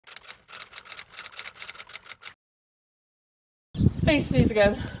Please sneeze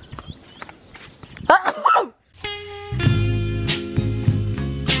again.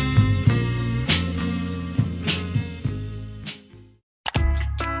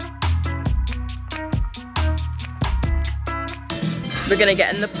 We're gonna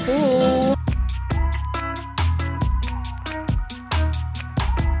get in the pool.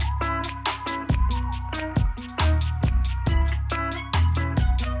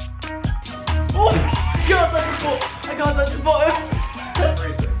 Oh, I can't touch the bottom.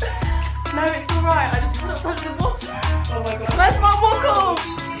 No, it's alright. I just can't touch the bottom. Oh my god. Where's my buckle?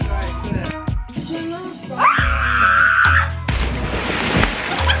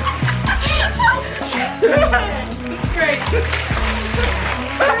 It's great.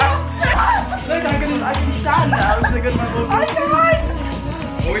 Look, I can stand now. It's a good one. I can't.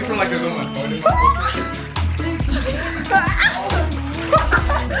 Wait for like a good one. I want a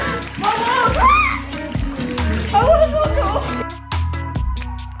buckle.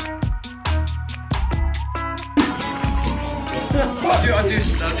 I'll do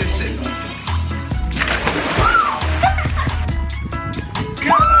sit.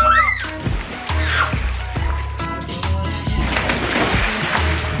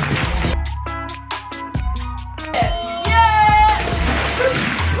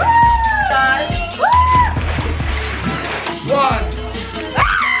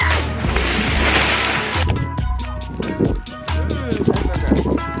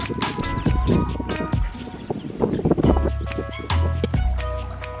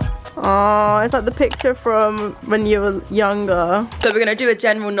 Oh, it's like the picture from when you were younger. So we're gonna do a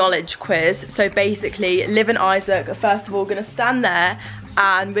general knowledge quiz. So basically, Liv and Isaac are first of all gonna stand there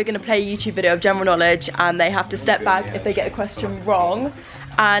and we're gonna play a YouTube video of general knowledge and they have to step back if they get a question wrong.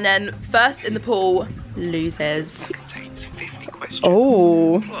 And then first in the pool loses.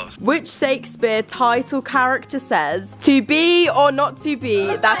 Oh. Which Shakespeare title character says, "To be or not to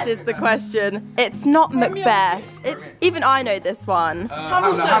be, that is the question." It's not Macbeth. Even I know this one.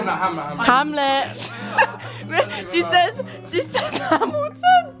 Hamlet. She says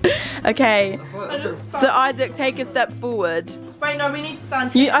Hamilton. Okay. So Isaac, take a step forward. Wait, no, we need to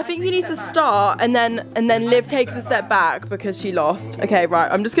stand here. I think you need to start and then Liv takes a step back because she lost. Okay,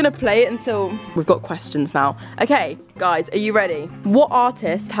 right. I'm just gonna play it until we've got questions now. Okay, guys, are you ready? What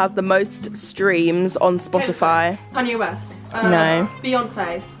artist has the most streams on Spotify? Kanye West. No.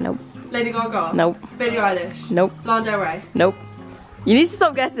 Beyonce. Nope. Lady Gaga. Nope. Billie Eilish. Nope. Lana Del Rey. Nope. You need to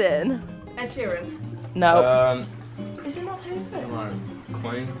stop guessing. Ed Sheeran. No. Is it not Taylor Swift?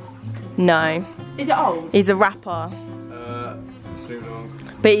 Queen. No. Is it old? He's a rapper. Soon.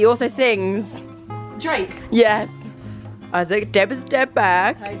 But he also sings. Drake. Yes. Isaac, take a step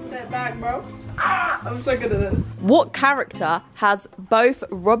back. Take a step back, bro. Ah, I'm so good at this. What character has both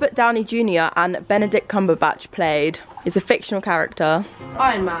Robert Downey Jr. and Benedict Cumberbatch played? It's a fictional character.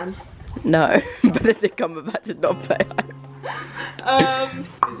 Iron Man. No, Benedict Cumberbatch did not play Iron Man.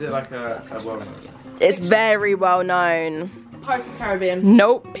 Is it like a well-known? It's very well known. Pirates of the Caribbean.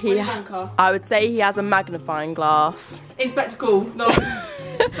 Nope. Wonka. I would say he has a magnifying glass. Spectacle. No.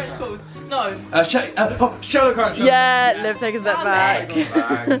 Spectacles. No. Sherlock Holmes. Yeah, Liv, take a step back.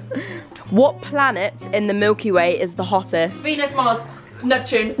 What planet in the Milky Way is the hottest? Venus, Mars,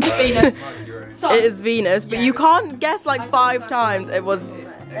 Neptune, Venus. Sun. It is Venus, but you can't guess like 5 times. It was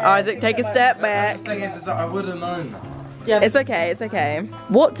Isaac, take a step back. The thing is I would have known that. Yeah. It's okay, it's okay.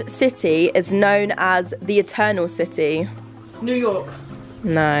 What city is known as the Eternal City? New York.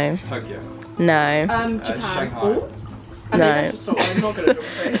 No. Tokyo. No. Japan. Shanghai. Ooh. I mean, that's just not, I'm not good at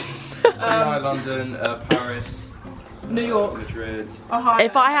geography. Shanghai, London, Paris. New York. Madrid. Ohio.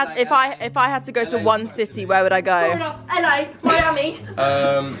 If I had to go to one city, where would I go? Florida, LA, Miami.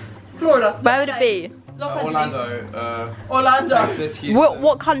 Florida. Where would it be? Los Angeles. Orlando. Orlando. Texas, Houston.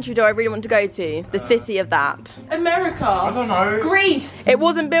 What country do I really want to go to? The city of that. America. I don't know. Greece. It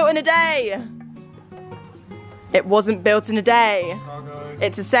wasn't built in a day. It wasn't built in a day. Chicago.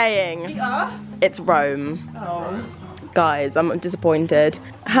 It's a saying. The Earth. It's Rome. Oh. Guys, I'm disappointed.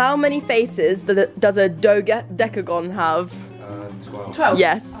 How many faces does a dodecagon have? 12. 12.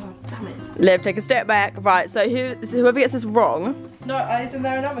 Yes. Oh, damn it. Liv, take a step back. Right, so whoever gets this wrong. No, isn't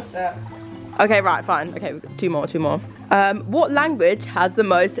there another step? Okay, right, fine. Okay, we've got two more. What language has the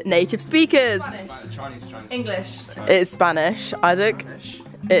most native speakers? Spanish. Chinese. English. It's Spanish. Isaac? Spanish.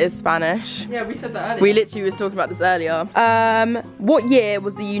 It is Spanish. Yeah, we said that earlier. We literally was talking about this earlier. What year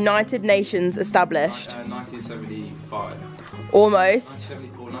was the United Nations established? 1975. Almost.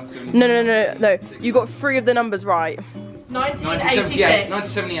 1974, 1975. No. You got 3 of the numbers right. 1986.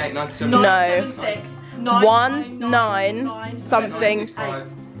 1978, 1978. No. 1976. 19 something.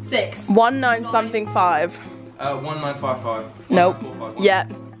 6. 19 something 5. 1955. Nope. 1945. Yeah.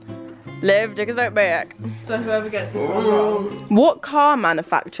 Live, Dickers don't back. So whoever gets this one wrong. What car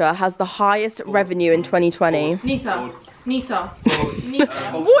manufacturer has the highest revenue in 2020? Nisa. Nisa.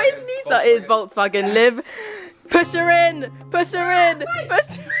 Nisa. What is Nisa? It is Volkswagen. Liv. Push her in. Push her in.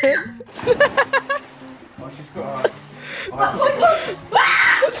 Push her in.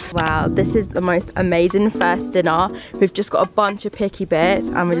 Wow, this is the most amazing first dinner. We've just got a bunch of picky bits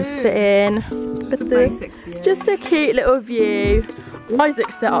and we're just sitting. Just a cute little view.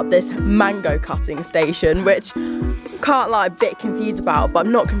 Isaac set up this mango cutting station, which can't lie, a bit confused about, but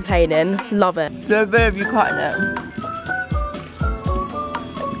I'm not complaining. Love it. Do a bit of you cutting it.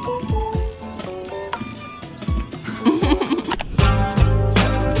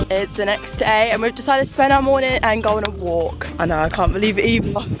 It's the next day and we've decided to spend our morning and go on a walk. I know, I can't believe it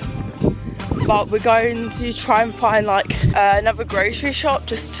either. But we're going to try and find like another grocery shop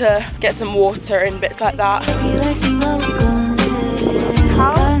just to get some water and bits like that.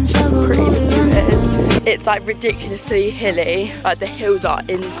 How pretty the view is. It's like ridiculously hilly. Like the hills are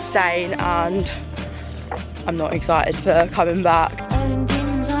insane and I'm not excited for coming back.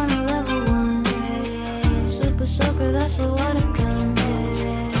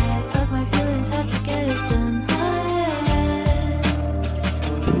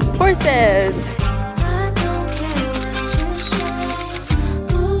 Horses!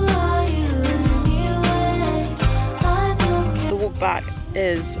 The walk back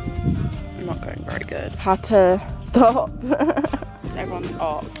is not going very good. Had to stop. Everyone's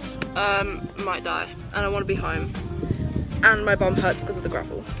off. Might die. And I want to be home. And my bum hurts because of the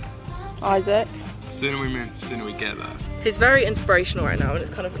gravel. Isaac? The sooner we move, the sooner we get there. He's very inspirational right now and it's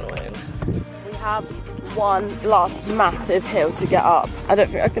kind of annoying. We have one last massive hill to get up. I don't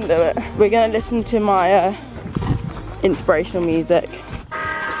think I can do it. We're gonna listen to my inspirational music.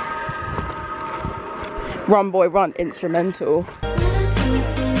 Run Boy Run instrumental.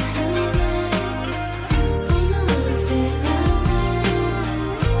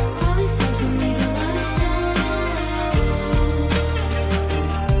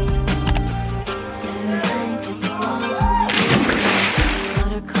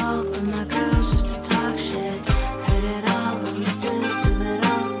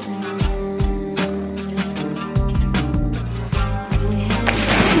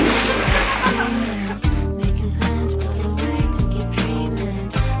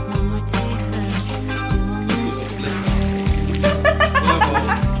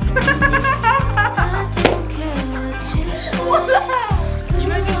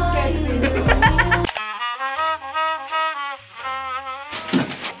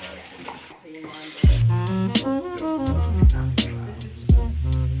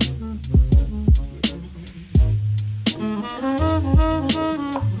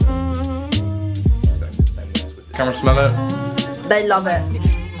 Camera smell it? They love it.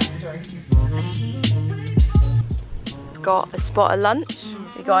 Got a spot of lunch.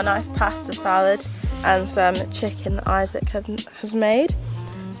 We got a nice pasta salad and some chicken that Isaac has made.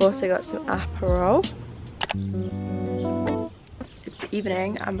 We've also got some Aperol. It's the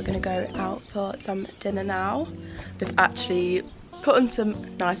evening and we're gonna go out for some dinner now. We've actually put on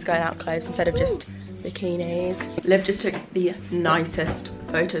some nice going out clothes instead of just bikinis. Liv just took the nicest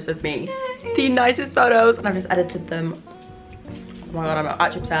photos of me. The nicest photos and I've just edited them. Oh my god, I'm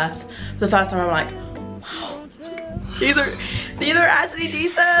actually obsessed. For the first time I'm like, wow, these are actually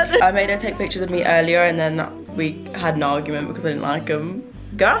decent. I made her take pictures of me earlier and then we had an argument because I didn't like them.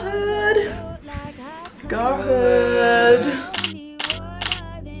 Go ahead. Go ahead.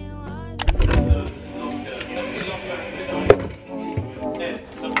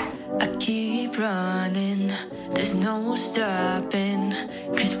 Running, there's no stopping,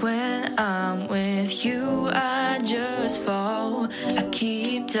 'cause when I'm with you I just fall. I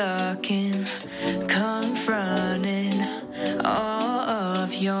keep ducking, confronting all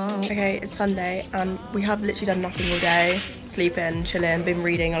of your... Okay, it's Sunday and we have literally done nothing all day. Sleeping, chilling, been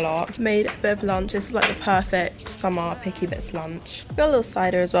reading a lot. Made a bit of lunch. This is like the perfect summer picky bits lunch. Got a little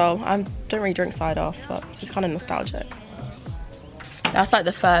cider as well. I don't really drink cider, but it's kind of nostalgic. That's like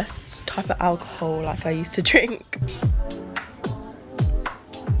the first type of alcohol like I used to drink.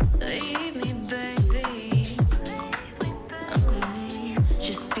 Leave me, baby.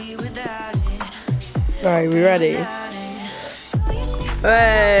 Just be without it. Right, we ready?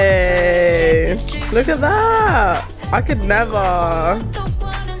 Hey, look at that! I could never.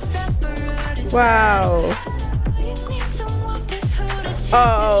 Wow.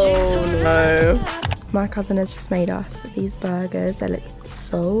 Oh no. My cousin has just made us these burgers. They look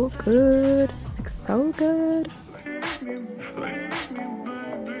so good. Look so good.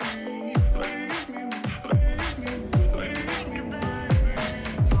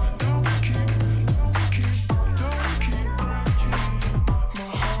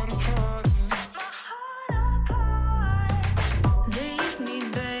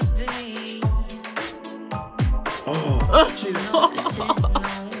 this is no fun.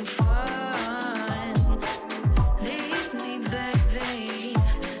 Leave me, baby.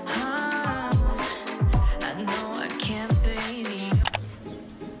 I know I can't be the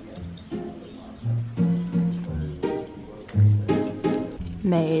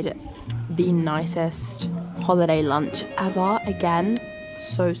Made the nicest holiday lunch ever again.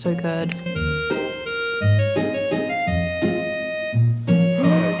 So good.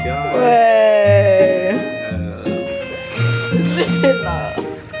 Way.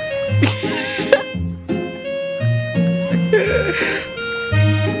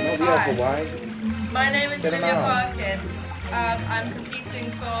 Hi, my name is Olivia Parkin. I'm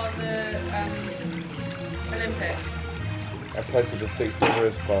competing for the Olympics. I posted the 6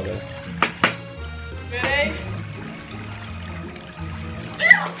 years father. Ready?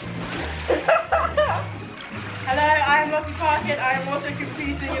 Hello, I am Lottie Parkin. I am also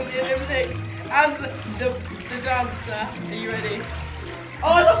competing in the Olympics as the dancer. Are you ready?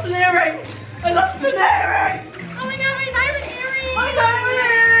 Oh, I lost an earring! I lost an earring! Oh my god, my diamond earring! My diamond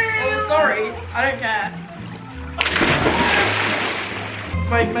earring! Oh, sorry. I don't care.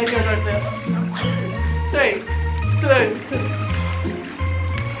 Wait, maybe I don't see it. 3, 2.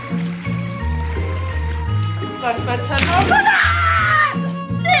 Let's spend 10 more.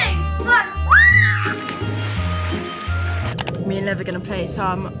 Me and Liv are gonna play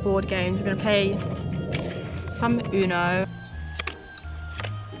some board games. We're gonna play some Uno.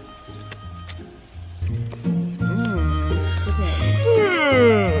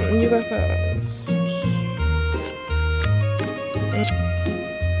 You go first.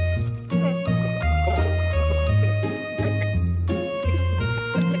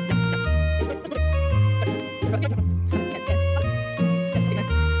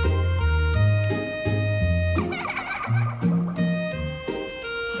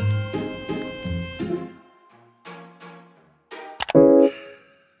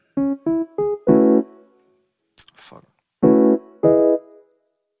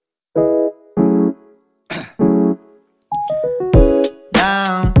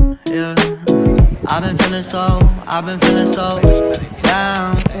 I've been feeling so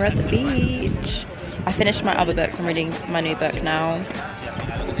down. We're at the beach. I finished my other books. I'm reading my new book now.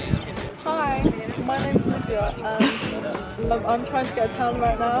 Hi, my name's Olivia and I'm trying to get a tan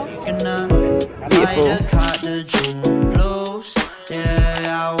right now. Beautiful. Yeah,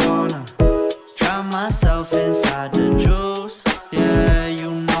 I wanna drown myself inside the juice. Yeah,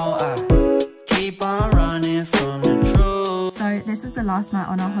 you know I keep on running from the truth. So this was the last night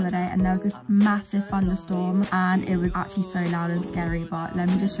on our holiday and there was this massive thunderstorm and it was actually so loud and scary, but let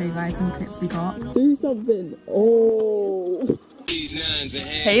me just show you guys some clips we got. Do something. Oh.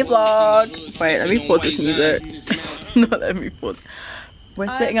 Hey vlog. Wait, let me pause this music. Not let me pause. We're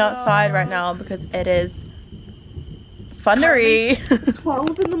sitting outside right now because it is thundery.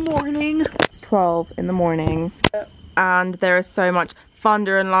 12 in the morning. It's 12 in the morning. And there is so much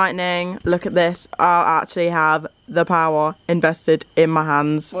thunder and lightning. Look at this. I'll actually have the power invested in my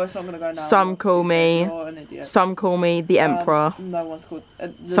hands. Well, it's not gonna go now. Some call me. You're an idiot. Some call me the Emperor. No one's called.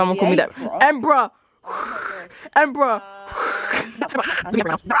 Someone call me the Emperor. Emperor.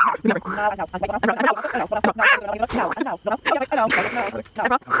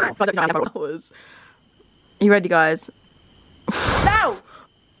 You ready, guys? No!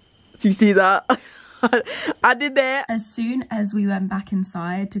 Do you see that? I did that. As soon as we went back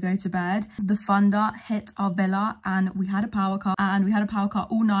inside to go to bed, the thunder hit our villa and we had a power cut. And we had a power cut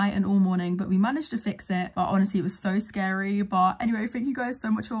all night and all morning, but we managed to fix it. But honestly, it was so scary. But anyway, thank you guys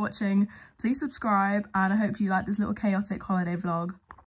so much for watching. Please subscribe and I hope you like this little chaotic holiday vlog.